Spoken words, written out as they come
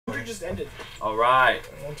Winter just ended. All right.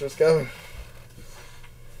 Winter's coming.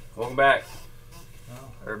 Welcome back,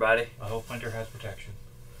 Well, everybody. I hope winter has protection.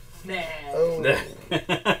 Nah. Oh. When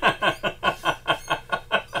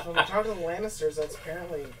we talk to the Lannisters, that's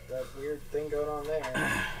apparently that weird thing going on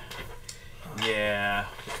there. Yeah.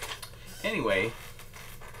 Anyway,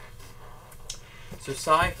 so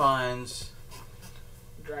Sai finds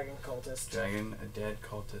Dragon cultist. a dead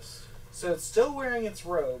cultist. So it's still wearing its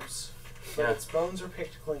robes, but Yeah. its bones are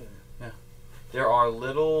picked clean. There are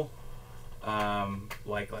little,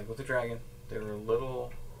 like with the dragon, there are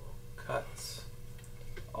little cuts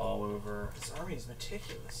all over. This army is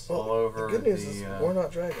meticulous. Well, all over the good news the, is we're not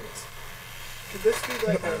dragons. Could this be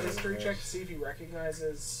like a history check to see if he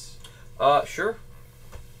recognizes Sure.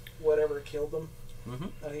 whatever killed them? Mm-hmm.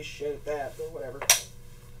 Oh, he's shit at that, but whatever. Do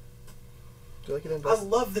you like it in I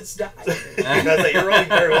love this die. That's like, you're rolling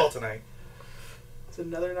very well tonight. It's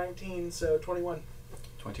another 19, so 21.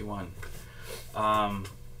 21.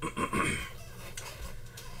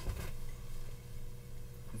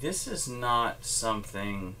 This is not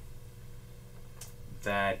something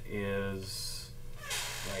that is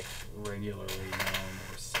like regularly known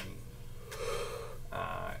or seen.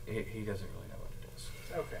 He doesn't really know what it is.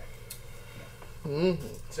 Okay. Mm-hmm.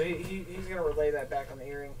 So he's going to relay that back on the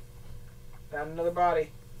earring. Found another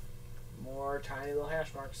body. More tiny little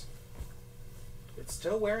hash marks. It's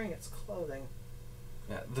still wearing its clothing.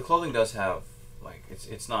 Yeah, the clothing does have like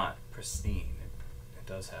it's not pristine. It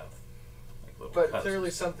does have like little But cuts. clearly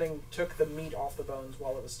something took the meat off the bones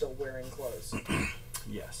while it was still wearing clothes.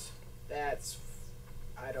 Yes. That's...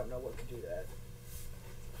 I don't know what could do that.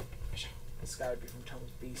 This guy would be from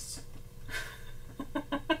Tome's Beasts.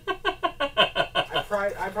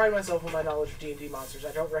 I pride myself on my knowledge of D&D monsters.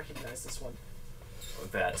 I don't recognize this one.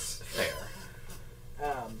 That's fair.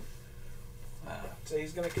 So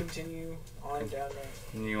he's going to continue on down there.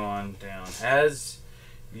 Continue on down. As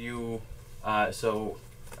you, so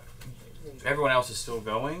everyone else is still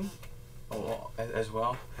going as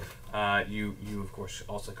well. You of course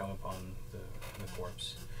also come upon the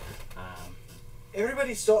corpse.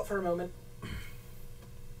 Everybody stop for a moment.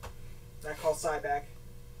 I call Sai back.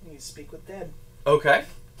 You speak with dead. Okay.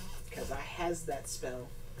 Because I has that spell.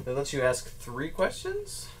 That lets you ask 3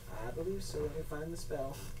 questions. I believe so. Let me find the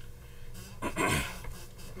spell. I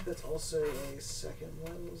think that's also a second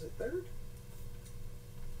one. Was it third?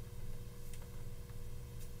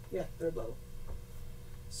 Yeah, third level.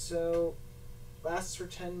 So, lasts for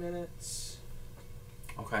 10 minutes.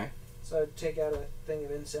 Okay. So I'd take out a thing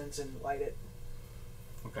of incense and light it.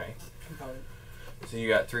 Okay. Component. So you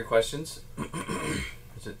got 3 questions.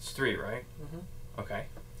 It's 3, right? Mm-hmm. Okay.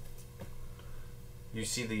 You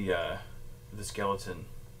see the skeleton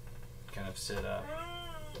kind of sit up.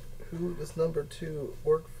 Who does number 2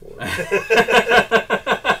 work for?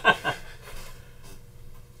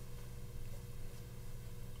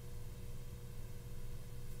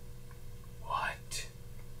 What?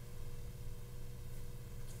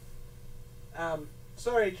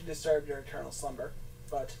 Sorry to disturb your eternal slumber,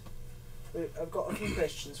 but I've got a few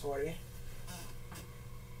questions for you.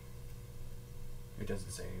 He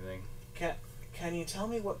doesn't say anything. Can you tell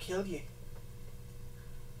me what killed you?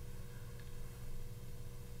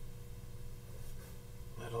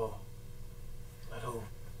 Little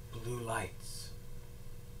blue lights.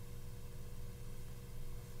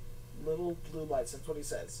 Little blue lights, that's what he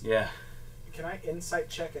says. Yeah. Can I insight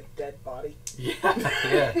check a dead body? Yeah.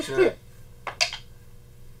 Yeah. Sure.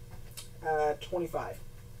 25.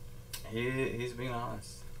 He's being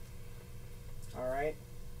honest. Alright.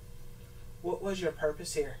 What was your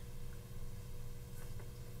purpose here?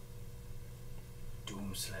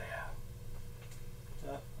 Doomslayer.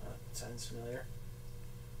 Sounds familiar.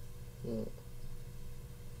 Mm.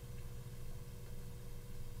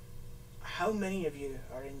 How many of you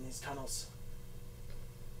are in these tunnels?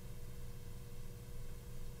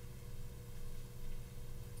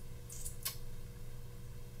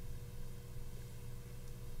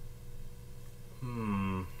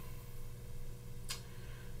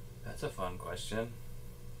 That's a fun question.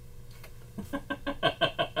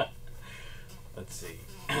 Let's see.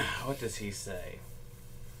 What does he say?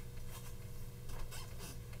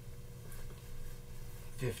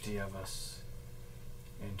 50 of us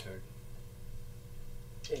entered.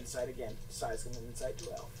 Insight again. Size and insight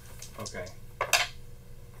duel. Okay.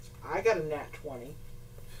 I got a nat 20,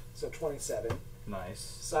 so 27.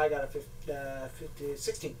 Nice. So I got a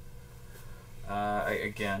 16.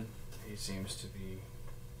 Again, he seems to be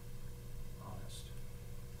honest.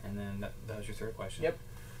 And then that was your 3rd question. Yep.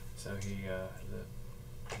 So he,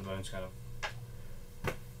 the bones kind of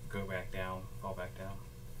go back down, fall back down.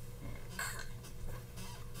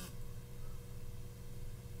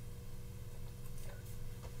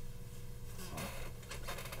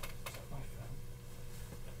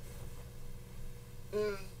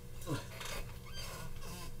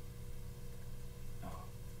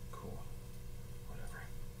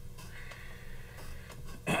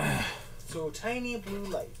 So tiny blue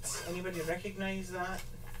lights. Anybody recognize that?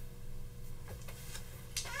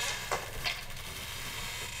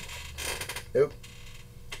 Nope.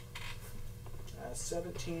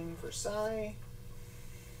 17 for Psy.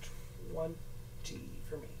 20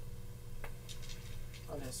 for me.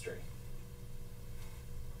 On history.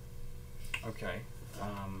 Okay.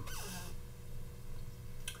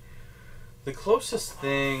 The closest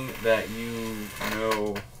thing that you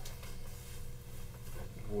know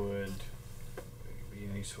would be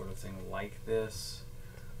any sort of thing like this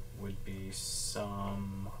would be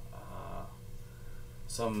some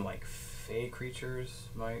like F.A.T.E creatures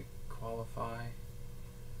might qualify.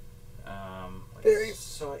 Like Fairies.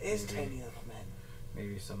 So it is maybe- tiny little men.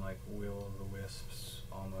 Maybe some like will-o'-the-wisps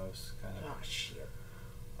almost kind of. Oh shit.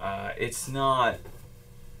 It's not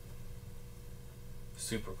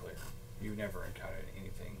super clear. You've never encountered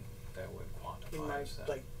anything that would quantify In my that.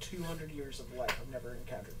 like 200 years of life, I've never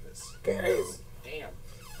encountered this. Fairies. Damn.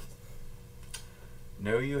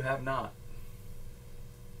 No, you have not.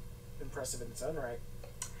 Impressive in its own right.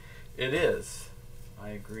 It is. I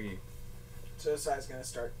agree. So Sai's gonna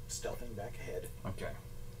start stealthing back ahead. Okay.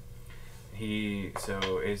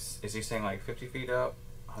 So is he saying like 50 feet up,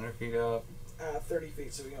 100 feet up? 30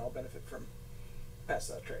 feet, so we can all benefit from past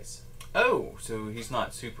that trace. Oh, so he's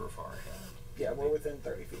not super far ahead. Yeah, we're within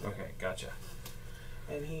 30 feet. Okay, gotcha.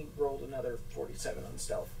 And he rolled another 47 on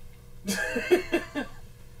stealth.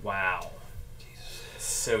 Wow. Jesus.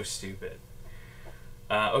 So stupid.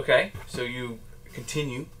 Okay, so you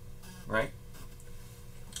continue, right?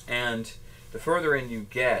 And the further in you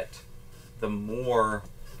get, the more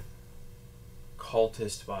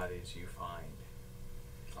cultist bodies you find.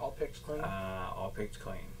 All picked clean. All picked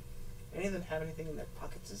clean. Any of them have anything in their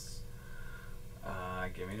pockets?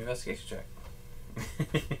 Give me an investigation check.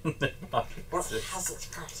 What has it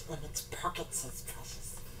got in its pockets is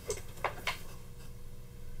precious.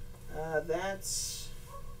 That's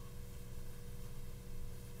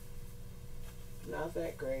not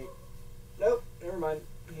that great. Nope, never mind.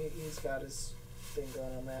 He's got his thing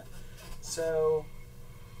going on that. So,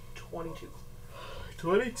 22.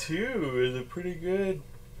 22 is a pretty good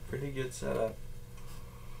setup.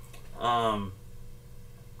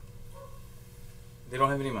 They don't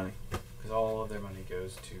have any money because all of their money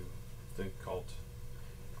goes to the cult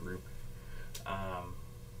group.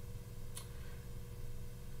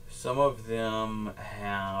 Some of them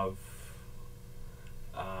have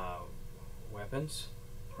weapons,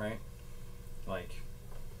 right? Like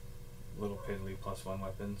little piddly +1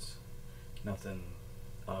 weapons. Nothing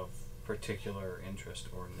of particular interest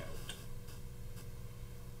or note.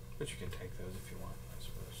 But you can take those if you want, I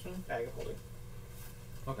suppose. Bag of holding.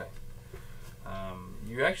 Okay.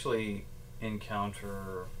 You actually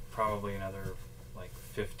encounter probably another like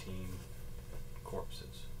 15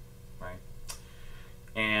 corpses, right?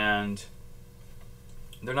 And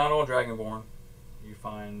they're not all dragonborn. You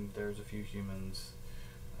find there's a few humans,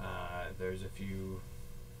 there's a few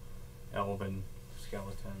elven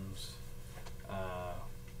skeletons,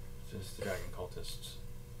 just the dragon cultists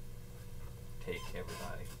take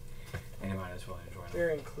everybody, and you might as well enjoy them.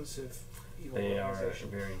 Very inclusive evil They are organization.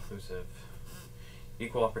 very inclusive,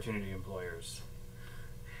 equal opportunity employers.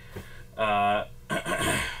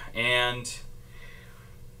 And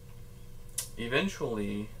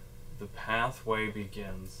eventually the pathway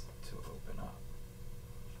begins to open up.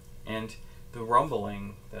 And the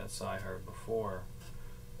rumbling that I heard before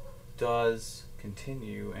does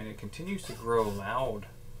continue, and it continues to grow loud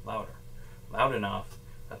enough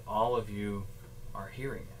that all of you are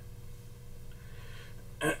hearing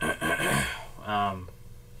it.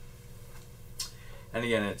 And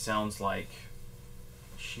again, it sounds like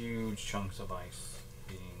huge chunks of ice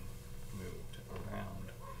being moved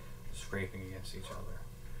around, scraping against each other.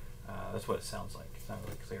 That's what it sounds like. It's not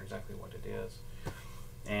really clear exactly what it is.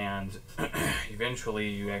 And eventually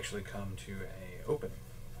you actually come to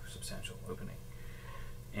a substantial opening.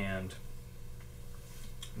 And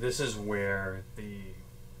this is where the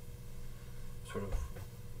sort of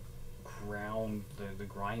the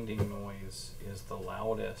grinding noise is the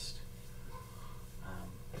loudest.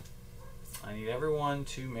 I need everyone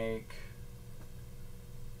to make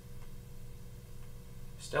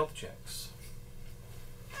stealth checks.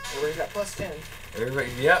 Everybody's got +10. Everybody,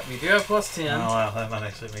 yep, we do have +10. Oh wow, that might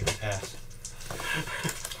actually make it pass.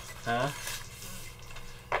 Huh?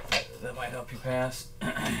 That might help you pass.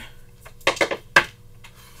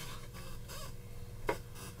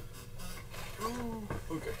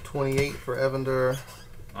 Okay. 28 for Evander.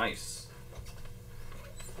 Nice.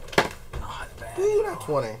 Not bad. Ooh, not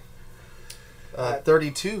 20.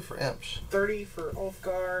 32 for Imps. 30 for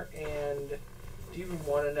Ulfgar, and do you even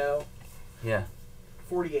want to know Yeah.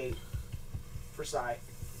 48 for Psy.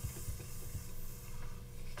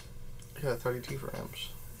 I got 32 for amps.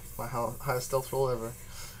 My highest stealth roll ever.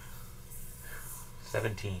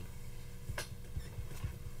 17.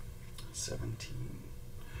 17.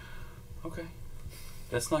 Okay.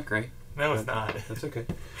 That's not great. No, it's not. That's okay.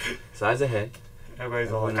 Size ahead.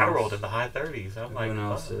 Everybody's all like, Everyone I rolled else- in the high 30s. I'm like,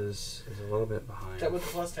 Everyone else fuck. is a little bit behind. Is that with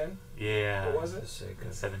the plus 10? Yeah. What was it? For the sake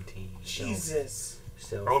of 17. Jesus.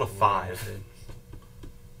 stealth Rolled a 5. oriented.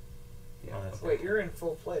 Yeah. Oh, that's- Wait, you're in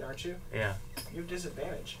full plate, aren't you? Yeah. You have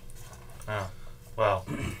disadvantage. Oh. Well,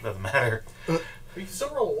 doesn't matter. You can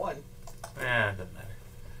still roll a 1. Yeah, it doesn't matter.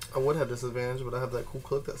 I would have disadvantage, but I have that cool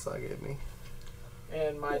cloak that Sai gave me.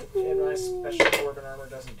 And my special dwarven armor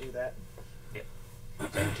doesn't do that.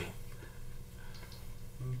 17.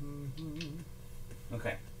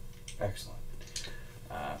 Okay. Excellent.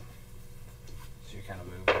 So you kind of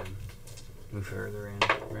move further in,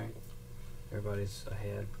 right? Everybody's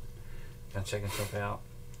ahead. Kind of checking stuff out.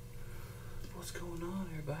 What's going on,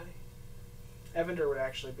 everybody? Evander would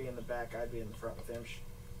actually be in the back. I'd be in the front with him.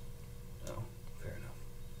 Oh, fair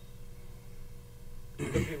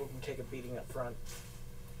enough. Good people can take a beating up front.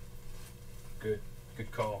 Good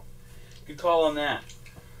call. Good call on that.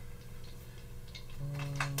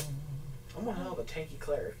 I'm one hell of a tanky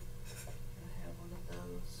cleric. Can I have one of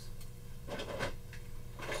those?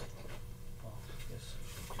 Well, I guess I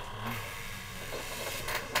should do one.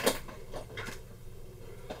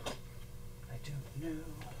 I don't know.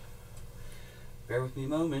 Bear with me a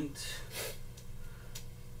moment.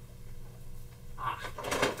 Ah.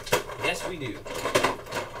 Yes, we do.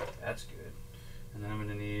 That's good. And then I'm going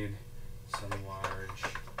to need some large...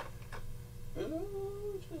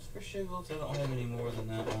 just for shiggles. I don't have any more than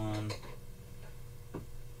that one.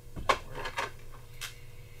 That worked.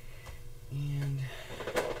 And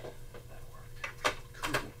that worked.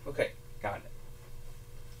 Cool. Okay, got it.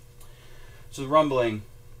 So the rumbling,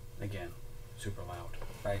 again, super loud,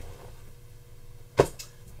 right?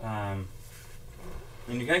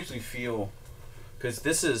 And you can actually feel, because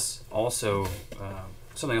this is also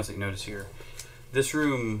something else that you notice here. This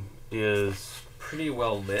room is pretty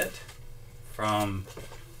well lit from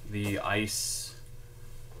the ice,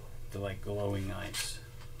 the like glowing ice,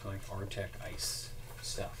 like Arctic ice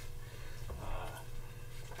stuff.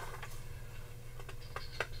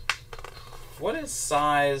 What is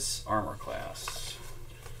size armor class?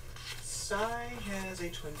 Psy has a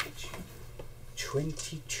 22.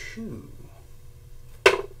 22.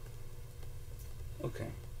 Okay.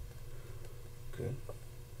 Good.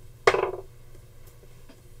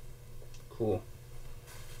 Cool.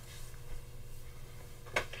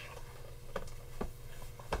 I'm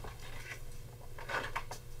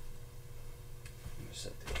gonna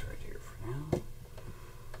set these right here for now.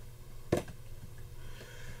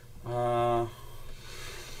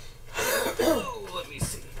 Let me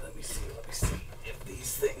see if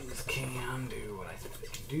these things can do what I think they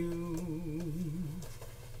can do.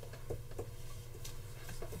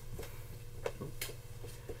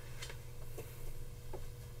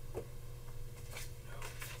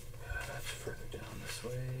 That's further down this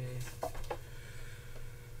way.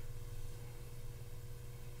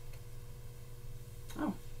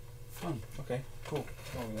 Oh, fun. Okay, cool.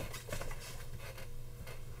 There we go.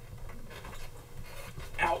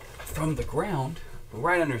 Out from the ground,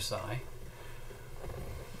 right under Sai,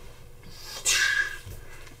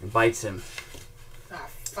 and bites him. Ah,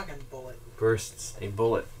 fucking bullet. Bursts a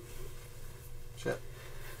bullet. Shit.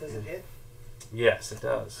 Does it hit? Yes, it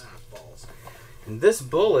does. Ah, balls. And this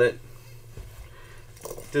bullet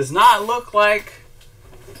does not look like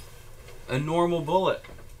a normal bullet.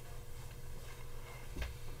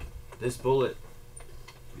 This bullet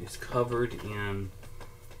is covered in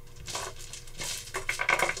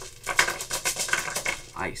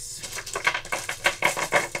ice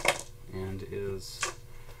and is,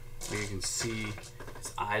 you can see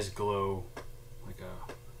his eyes glow like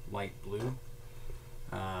a light blue.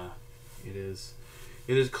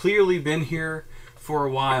 It has clearly been here for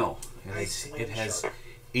a while. It has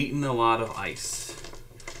eaten a lot of ice.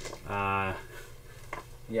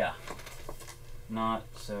 Yeah, not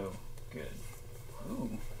so good.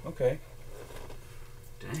 Ooh, okay.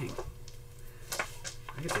 Dang.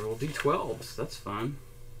 I get to roll d12s. That's fun.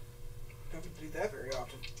 Don't get to do that very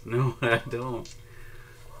often. No, I don't.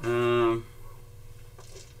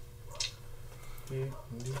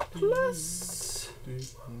 Plus.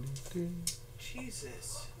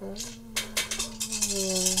 Jesus. Don't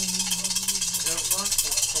rock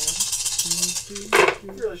that thing.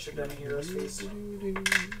 You really should have done a hero's feast.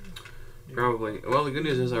 Probably. Well, the good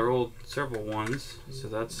news is I rolled several ones, so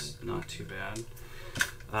that's not too bad.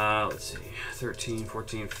 Let's see. 13,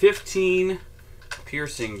 14, 15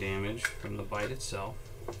 piercing damage from the bite itself.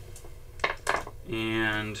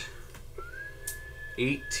 And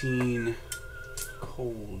 18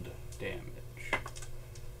 cold damage.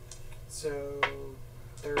 So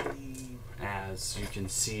 30. As you can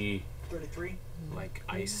see, 33. like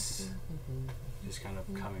ice just kind of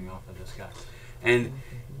coming off of this guy. And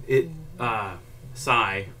it,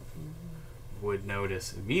 Sai would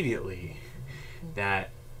notice immediately that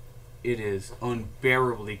it is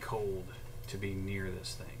unbearably cold to be near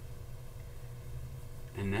this thing.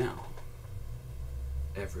 And now,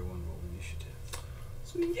 everyone roll initiative.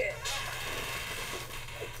 Sweet. Yeah.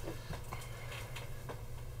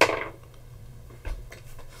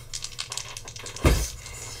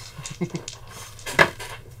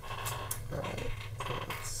 Alright,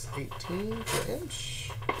 that's 18 per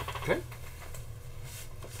inch. Okay.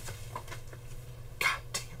 God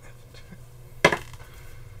damn it.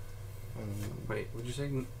 Wait, would you say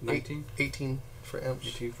 19? 18 for inch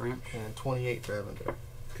 18 for inch? and 28 for Evander.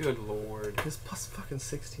 Good lord. It's plus fucking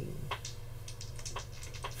 16.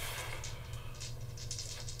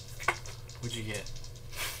 What'd you get?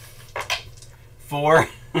 4.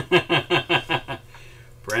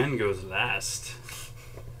 Bren goes last.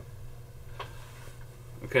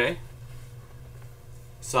 Okay.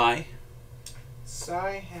 Sai.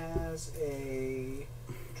 Sai has a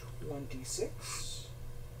 26.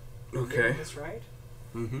 Okay. That's right.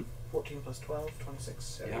 Mm-hmm. 14 plus 12, 26.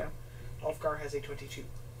 So Yeah. yeah. Ulfgar has a 22.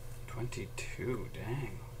 22,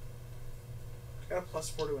 dang. He's got a plus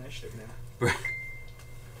 4 to initiative now.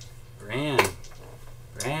 Bran.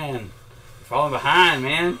 You're falling behind,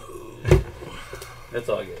 man. That's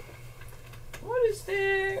all good. What is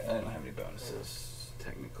there? I don't have any bonuses,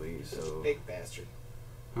 technically, so... Big bastard.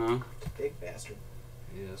 Huh? Big bastard.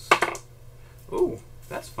 Yes. Ooh,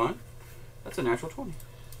 that's fun. That's a natural 20.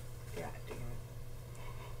 God damn it.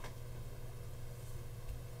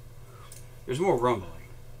 There's more rumbling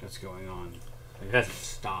that's going on. It hasn't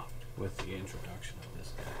stopped with the introduction of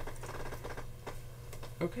this guy.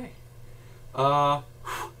 Okay.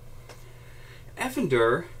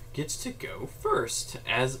 Evander gets to go first,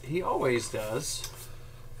 as he always does.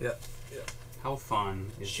 Yeah. How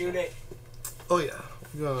fun is Shoot that? it. Oh yeah.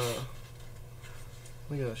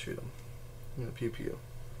 We're gonna shoot him. I'm gonna pew pew.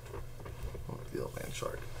 The old man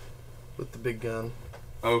shark. With the big gun.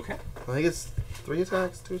 Okay. I think it's 3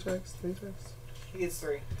 attacks, 2 attacks, 3 attacks. He gets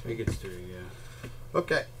 3. He gets 3, yeah.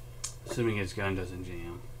 Okay. Assuming his gun doesn't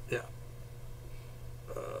jam. Yeah.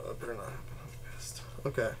 Better not happen. I'm pissed.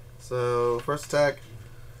 Okay. So first attack,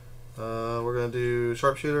 we're gonna do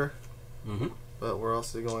sharpshooter, Mm-hmm. but we're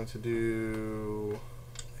also going to do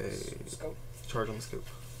a Scope. charge on the scoop.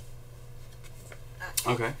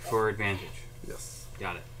 Okay, for advantage. Yes.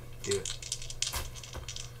 Got it. Do it.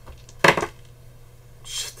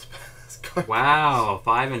 Shit. That's going. Wow,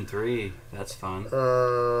 5 and 3. That's fun. At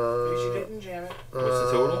least you didn't jam it. What's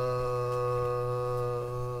the total?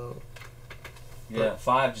 Yeah,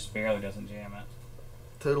 5 just barely doesn't jam it.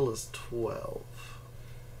 Total is 12.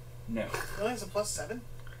 No. It only has a plus 7?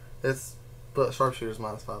 It's but sharpshooter's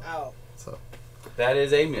minus 5. Oh. So That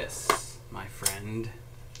is a miss, my friend.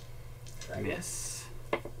 Right. Miss.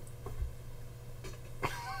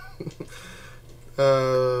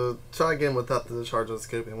 try again without the charge on the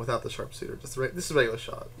scoop and without the sharpshooter. Just this is a regular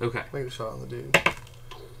shot. Okay. Regular shot on the dude.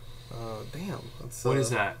 Damn. That's, What is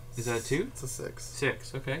that? Is that a 2? It's a 6.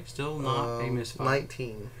 6. Okay. Still not a miss.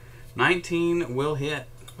 19. 19 will hit.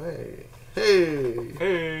 Hey. Hey.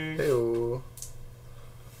 Hey. Hey-o.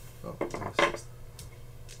 Oh,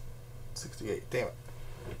 68. Damn it.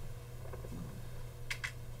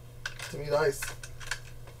 Too many dice.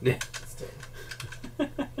 Yeah. It's 10.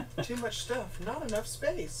 Too much stuff. Not enough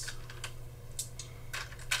space.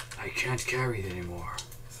 I can't carry it anymore.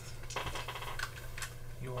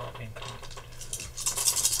 You are incomplete.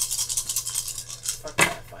 Fuck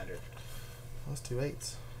Pathfinder. That's 2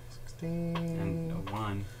 8s. 16. And a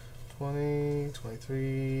 1. 20,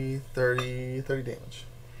 23, 30 damage.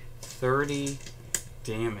 30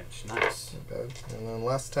 damage. Nice. Not bad. And then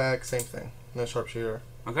last attack, same thing. No sharpshooter.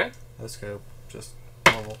 Okay. No scope. Just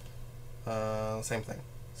normal. Same thing.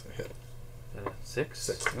 So hit. 6?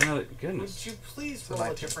 6. Oh, goodness. Would you please So roll a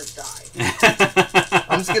 19. different die?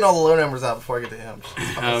 I'm just getting all the low numbers out before I get to him.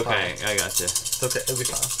 It's Okay, fine. I gotcha. It's okay. It'll be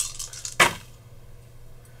fine.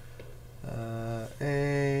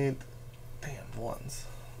 8. Damn, ones.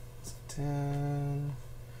 10.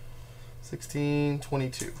 16.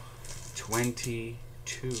 22. 22.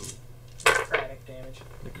 Necrotic damage.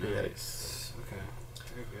 Nice. Okay.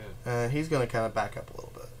 Very good. He's going to kind of back up a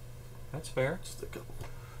little bit. That's fair. Just a couple.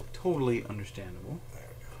 Totally understandable. There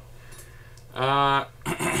we go.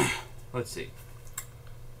 Let's see.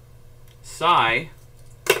 Sai,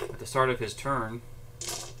 at the start of his turn,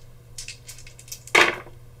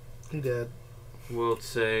 He dead. will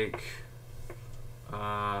take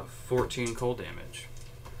 14 cold damage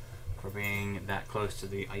for being that close to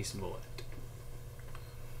the ice bullet.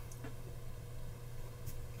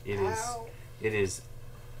 Ow. It is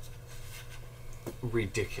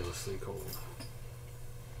ridiculously cold.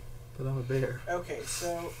 But I'm a bear. Okay,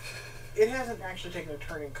 so it hasn't actually taken a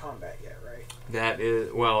turn in combat yet, right? That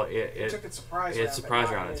is, well, It took its surprise it's round. surprise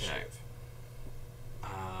but not round initiative.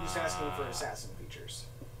 He's asking for assassin features.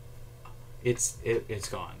 It's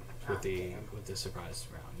gone with Ah, the damn. with the surprise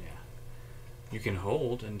round. Yeah, you can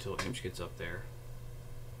hold until Imch gets up there,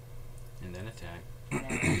 and then attack.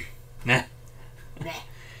 Nah, Nah.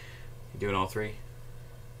 you doing all three?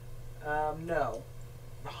 No.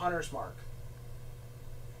 The Hunter's Mark.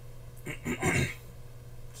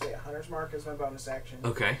 So yeah, Hunter's Mark is my bonus action.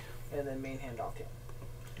 Okay, And then main hand off him.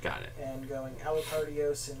 got it. And going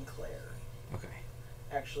Alucardio, Sinclair. Okay,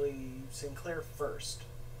 Actually, Sinclair first,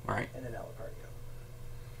 all right. and then Alucardio.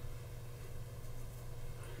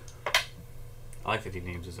 I like that he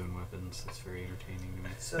names his own weapons. That's very entertaining to me.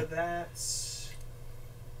 So that's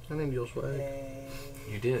I named You'll Swag. a...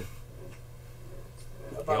 You did.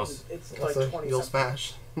 About You'll- it's I'll like say 20 You'll something,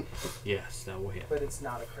 Smash. Yes, that will hit. but it's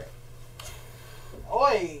not a crit.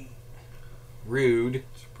 Oi! Rude,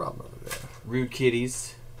 There's a problem over there. rude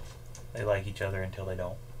kitties. They like each other until they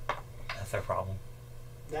don't. That's their problem.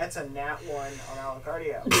 That's a nat 1 on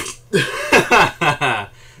Alucardio.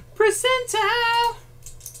 Percentile.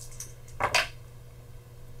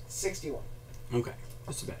 61. Okay,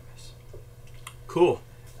 that's a bad miss. Cool.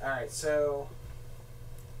 Alright, so...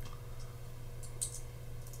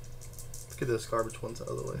 Let's get those garbage ones out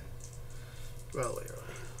of the way. Well,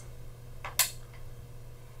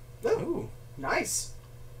 early. Ooh, Nice.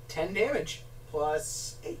 10 damage.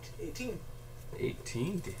 Plus 8. 18.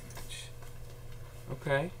 18 damage.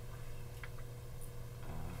 Okay.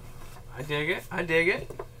 I dig it. I dig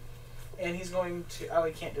it. And he's going to... Oh,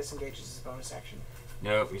 he can't disengage as his bonus action.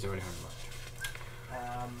 Nope, he's already hard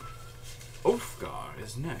marked. Ulfgar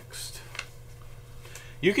is next.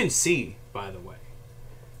 You can see, by the way,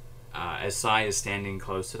 as Sai is standing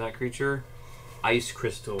close to that creature, ice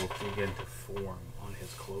crystals begin to form on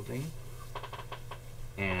his clothing.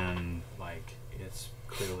 And, like, it's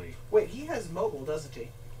clearly... Wait, he has mobile, doesn't he?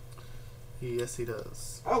 Yes, he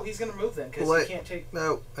does. Oh, he's going to move then, because Wait. he can't take...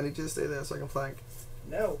 No, I need you to stay there so I can flank.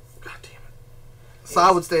 No. God damn it.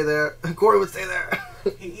 Sa would stay there. Corey would stay there.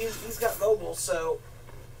 He's got mobile, so...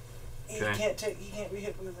 He Okay. can't be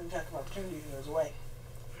hit with an attack of opportunity if he goes away.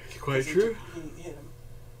 Quite 'Cause true. He hit him.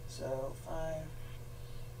 So, 5,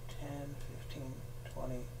 10, 15,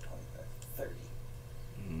 20, 25, 30.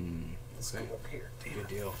 Let's Okay. go over here. Good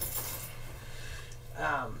deal.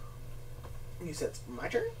 You said it's my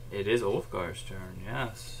turn? It is Ulfgar's turn,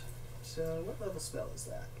 yes. So, what level spell is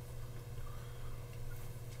that?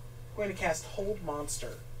 I'm going to cast Hold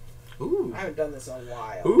Monster. Ooh. I haven't done this in a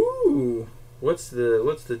while. Ooh. What's the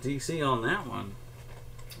DC on that one?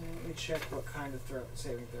 Let me check what kind of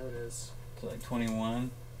saving throw it is. It's like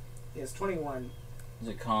 21. It's 21. Is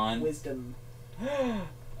it con? Wisdom.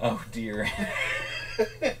 Oh dear.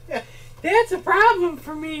 That's a problem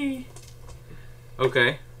for me.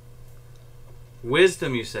 Okay.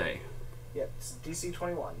 Wisdom, you say? Yep, it's DC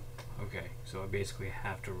 21. Okay, so I basically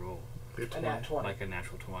have to roll A nat 20. like a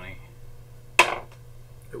natural 20.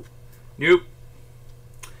 Nope. Nope.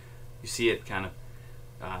 You see it kind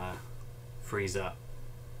of freeze up.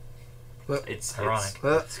 What? It's Ironic.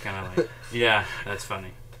 It's kind of like, yeah, that's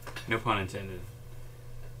funny. No pun intended.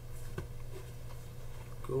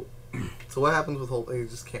 Cool. So what happens with Holt? He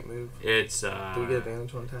just can't move. It's Do we get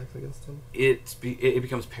advantage on attacks against him? it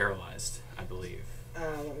becomes paralyzed, I believe.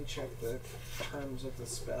 Let me check the terms of the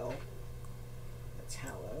spell. That's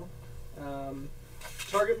Hallow.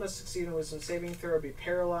 Target must succeed in Wisdom saving throw or be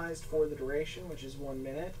paralyzed for the duration, which is 1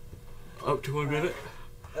 minute. Up to 1 minute?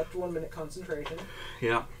 Up to 1 minute concentration.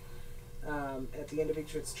 Yeah. At the end of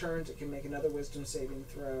each of its turns, it can make another Wisdom saving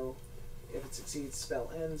throw. If it succeeds, spell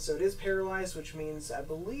ends. So it is paralyzed, which means I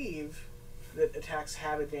believe that attacks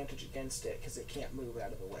have advantage against it because it can't move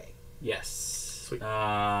out of the way. Yes. Sweet.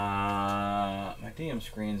 My DM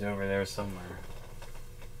screen's over there somewhere.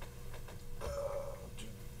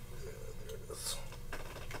 There it is.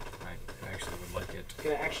 I actually would like it.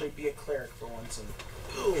 Gonna actually be a cleric for once and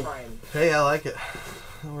try and... Hey, I like it.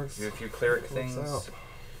 That works. Do a few cleric Works things. out.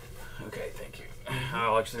 Okay, thank you.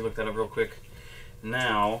 I'll actually look that up real quick.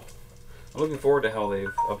 Now, I'm looking forward to how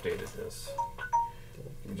they've updated this.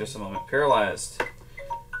 Give me just a moment. Paralyzed.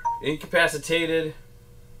 Incapacitated.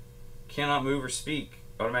 Cannot move or speak.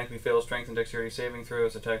 Automatically fails strength and dexterity saving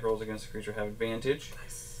throws. Attack rolls against the creature have advantage.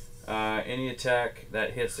 Any attack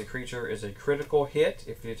that hits the creature is a critical hit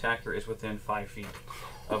if the attacker is within 5 feet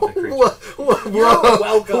of the creature. You're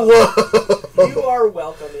welcome. Whoa. You are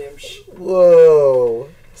welcome, Imsh. Whoa.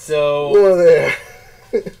 So Whoa there.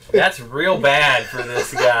 that's real bad for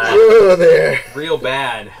this guy. Whoa there. Real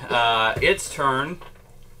bad. Its turn.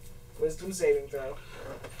 Wisdom saving throw.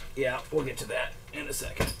 Yeah, we'll get to that in a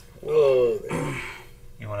second. Whoa there.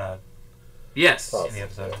 You want to Yes. Oh. end the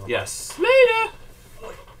episode? Yes. Later.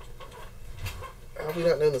 How have we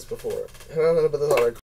not known this before? How have I not known about this already?